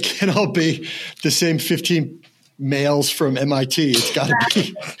right. It can't all be the same 15 males from MIT. It's got to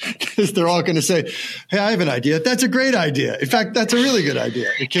be because they're all going to say, "Hey, I have an idea." That's a great idea. In fact, that's a really good idea.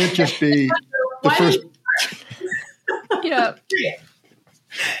 It can't just be the first. Yeah.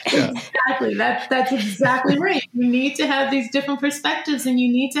 Exactly. That's exactly right. You need to have these different perspectives, and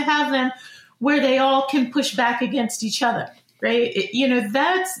you need to have them where they all can push back against each other. Right?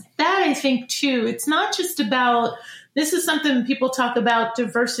 That I think too. It's not just about. This is something people talk about: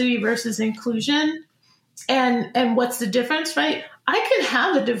 diversity versus inclusion. And what's the difference, right? I can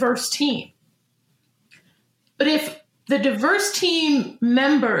have a diverse team. But if the diverse team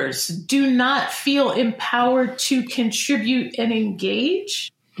members do not feel empowered to contribute and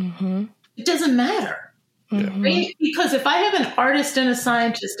engage, it doesn't matter. Right? Because if I have an artist and a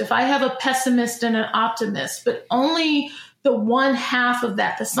scientist, if I have a pessimist and an optimist, but only the one half of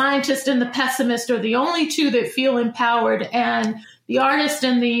that, the scientist and the pessimist are the only two that feel empowered, and the artist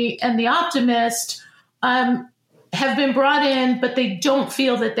and the optimist have been brought in, but they don't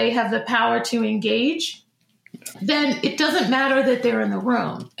feel that they have the power to engage, then it doesn't matter that they're in the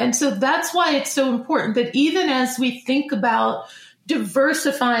room. And so that's why it's so important that even as we think about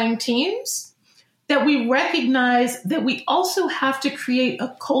diversifying teams, that we recognize that we also have to create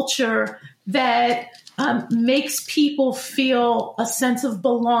a culture that makes people feel a sense of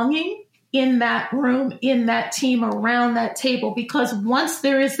belonging in that room, in that team, around that table. Because once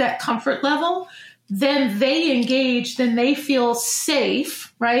there is that comfort level, then they engage, then they feel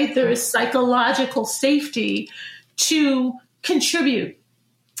safe, right? There is psychological safety to contribute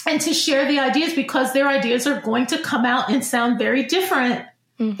and to share the ideas, because their ideas are going to come out and sound very different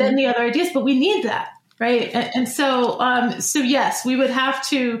than the other ideas, but we need that, right? And so yes, we'd have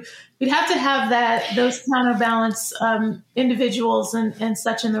to have those counterbalance individuals and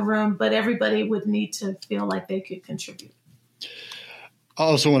such in the room, but everybody would need to feel like they could contribute. I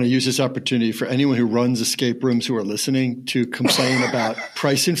also want to use this opportunity for anyone who runs escape rooms who are listening to complain about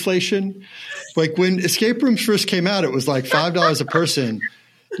price inflation. Like when escape rooms first came out, it was like $5 a person.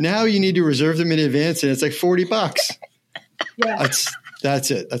 Now you need to reserve them in advance, and it's like $40. Yeah.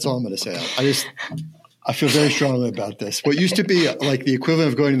 That's it. That's all I'm going to say. I feel very strongly about this. What used to be like the equivalent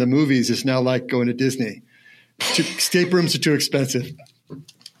of going to the movies is now like going to Disney. Escape rooms are too expensive.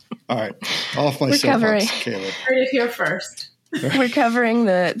 All right. Off my soapbox, Caleb. Heard it here first. We're covering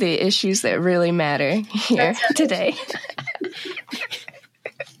the issues that really matter here today.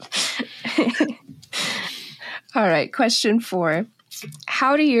 All right. Question 4.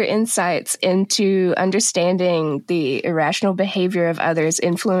 How do your insights into understanding the irrational behavior of others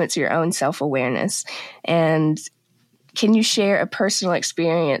influence your own self-awareness? And can you share a personal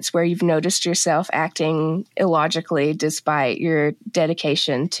experience where you've noticed yourself acting illogically despite your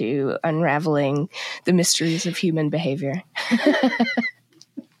dedication to unraveling the mysteries of human behavior?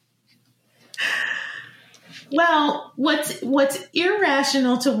 Well, what's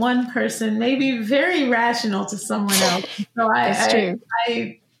irrational to one person may be very rational to someone else. So That's true.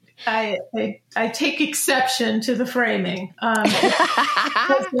 I take exception to the framing. As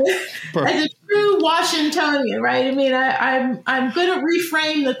a true Washingtonian, right? I mean, I'm going to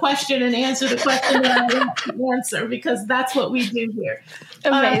reframe the question and answer the question that I want to answer, because that's what we do here.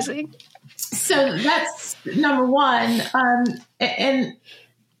 Amazing. So that's number one. And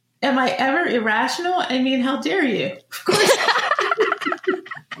am I ever irrational? I mean, how dare you? Of course.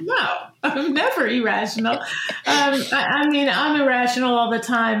 No, I'm never irrational. I mean, I'm irrational all the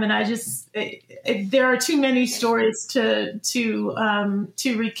time, and I just there are too many stories to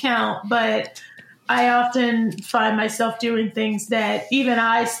recount. But I often find myself doing things that even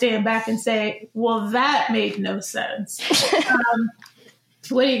I stand back and say, "Well, that made no sense."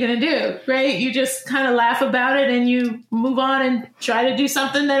 What are you going to do, right? You just kind of laugh about it and you move on and try to do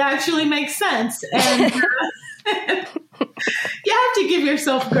something that actually makes sense. And you have to give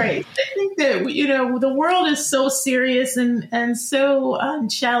yourself grace. I think that, the world is so serious and so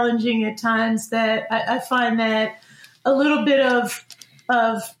challenging at times that I find that a little bit of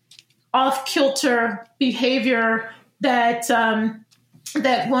off-kilter behavior that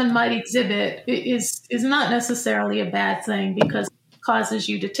one might exhibit is not necessarily a bad thing, because causes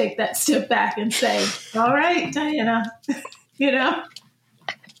you to take that step back and say, all right, Diana,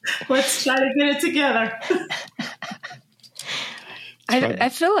 let's try to get it together. I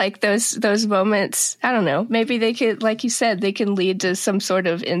feel like those moments, I don't know, maybe they could, like you said, they can lead to some sort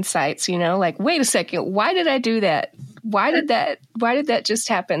of insights, like, wait a second, why did I do that? Why did that just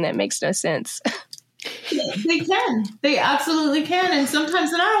happen? That makes no sense. They can. They absolutely can. And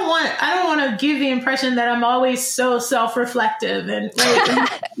sometimes, and I don't want to give the impression that I'm always so self-reflective. And sometimes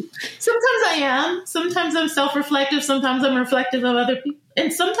I am. Sometimes I'm self-reflective. Sometimes I'm reflective of other people.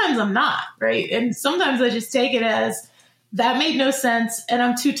 And sometimes I'm not, right? And sometimes I just take it as that made no sense, and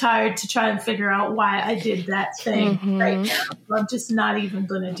I'm too tired to try and figure out why I did that thing right now. So I'm just not even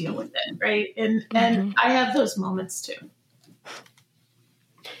going to deal with it, right? And I have those moments too.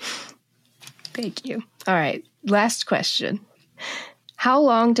 Thank you. All right. Last question. How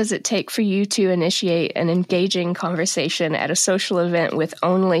long does it take for you to initiate an engaging conversation at a social event with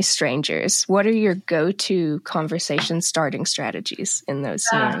only strangers? What are your go-to conversation starting strategies in those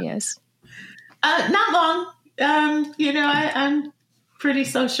scenarios? Not long. I'm pretty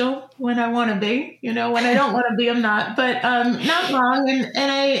social when I want to be. When I don't want to be, I'm not. But not long.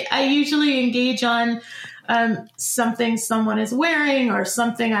 And I usually engage on something someone is wearing, or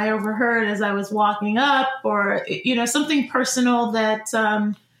something I overheard as I was walking up, or something personal that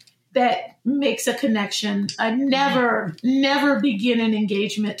makes a connection. I never begin an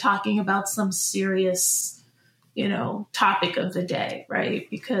engagement talking about some serious topic of the day, right?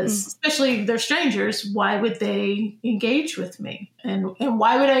 Because especially if they're strangers, why would they engage with me? And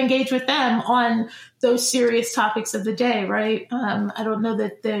why would I engage with them on those serious topics of the day, right? I don't know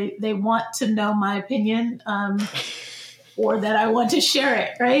that they want to know my opinion or that I want to share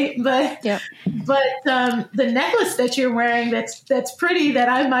it, right? But the necklace that you're wearing that's pretty, that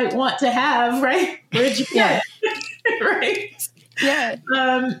I might want to have, right? Where'd you get it? Right? Yeah.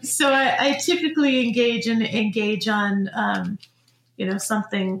 So I typically engage on,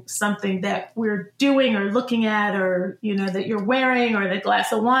 something that we're doing or looking at, or, that you're wearing, or the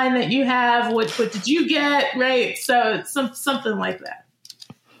glass of wine that you have, what did you get, right? So something like that.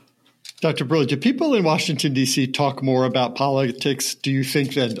 Dr. Burley, do people in Washington, D.C. talk more about politics, do you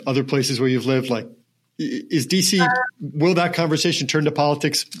think, than other places where you've lived? Like, is D.C., will that conversation turn to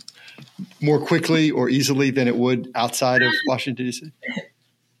politics more quickly or easily than it would outside of Washington, D.C.?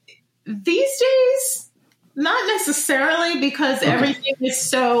 These days, not necessarily, because everything is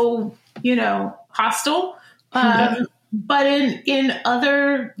so, hostile. But in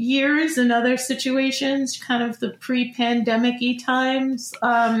other years, in other situations, kind of the pre-pandemic-y times,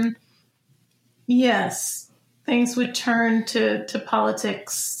 yes, things would turn to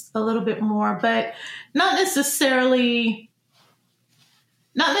politics a little bit more, but not necessarily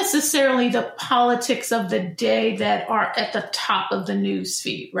the politics of the day that are at the top of the news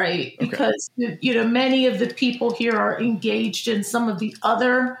feed, right? Okay. Because, many of the people here are engaged in some of the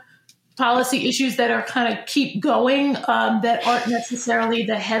other policy issues that are kind of keep going, that aren't necessarily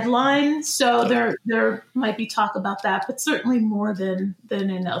the headline. So there might be talk about that, but certainly more than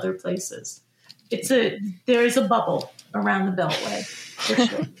in other places. There is a bubble around the Beltway, for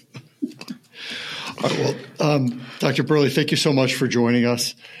sure. All right, well, Dr. Burley, thank you so much for joining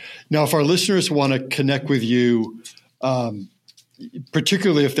us. Now, if our listeners want to connect with you,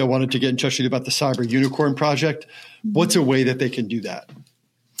 particularly if they wanted to get in touch with you about the Cyber Unicorn Project, what's a way that they can do that?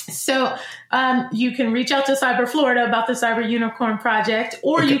 So you can reach out to Cyber Florida about the Cyber Unicorn Project,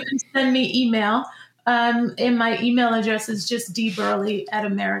 or you can send me email. And my email address is just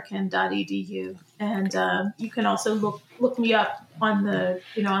dburley@american.edu. And you can also look me up on the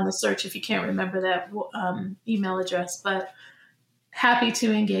search if you can't remember that email address. But happy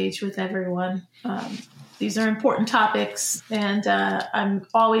to engage with everyone. These are important topics, and I'm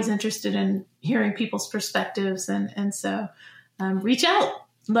always interested in hearing people's perspectives. And so reach out.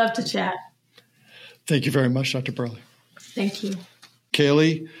 Love to chat. Thank you very much, Dr. Burley. Thank you.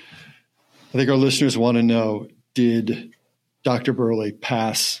 Kaylee, I think our listeners want to know, did Dr. Burley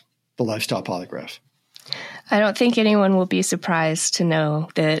pass the lifestyle polygraph? I don't think anyone will be surprised to know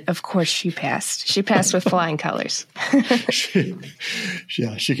that, of course, she passed. She passed with flying colors. she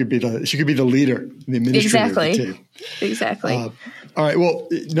could be the leader, the administrator of the team. Exactly. All right. Well,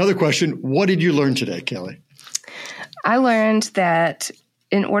 another question. What did you learn today, Kaylee? I learned that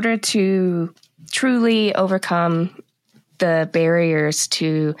in order to truly overcome the barriers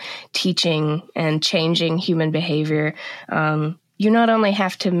to teaching and changing human behavior, you not only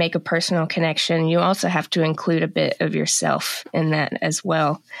have to make a personal connection, you also have to include a bit of yourself in that as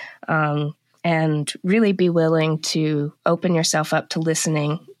well, and really be willing to open yourself up to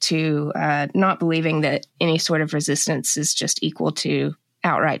listening, to not believing that any sort of resistance is just equal to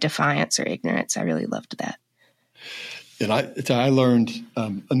outright defiance or ignorance. I really loved that. And I learned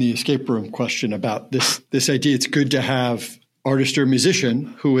on the escape room question about this idea. It's good to have artist or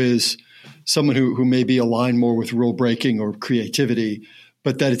musician who is someone who may be aligned more with rule breaking or creativity,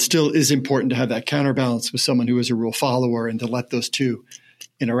 but that it still is important to have that counterbalance with someone who is a rule follower and to let those two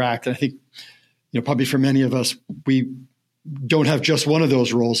interact. And I think, probably for many of us, we don't have just one of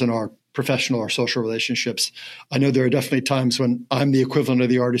those roles in our professional or social relationships. I know there are definitely times when I'm the equivalent of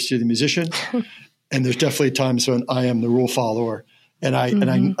the artist or the musician. And there's definitely times when I am the rule follower, and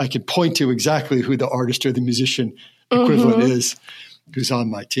I can point to exactly who the artist or the musician equivalent is, who's on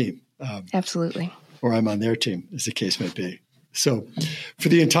my team. Absolutely. Or I'm on their team, as the case may be. So for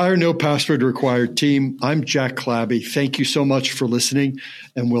the entire No Password Required team, I'm Jack Clabby. Thank you so much for listening,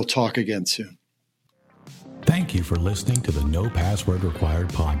 and we'll talk again soon. Thank you for listening to the No Password Required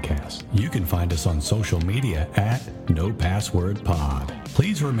podcast. You can find us on social media at No Password Pod.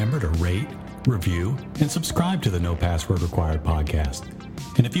 Please remember to rate, review, and subscribe to the No Password Required podcast.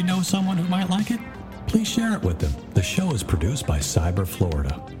 And if you know someone who might like it, please share it with them. The show is produced by Cyber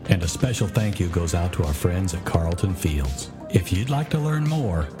Florida. And a special thank you goes out to our friends at Carlton Fields. If you'd like to learn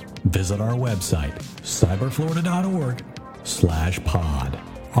more, visit our website, cyberflorida.org/pod.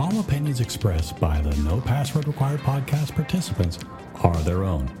 All opinions expressed by the No Password Required podcast participants are their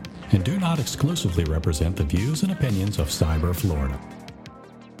own and do not exclusively represent the views and opinions of Cyber Florida.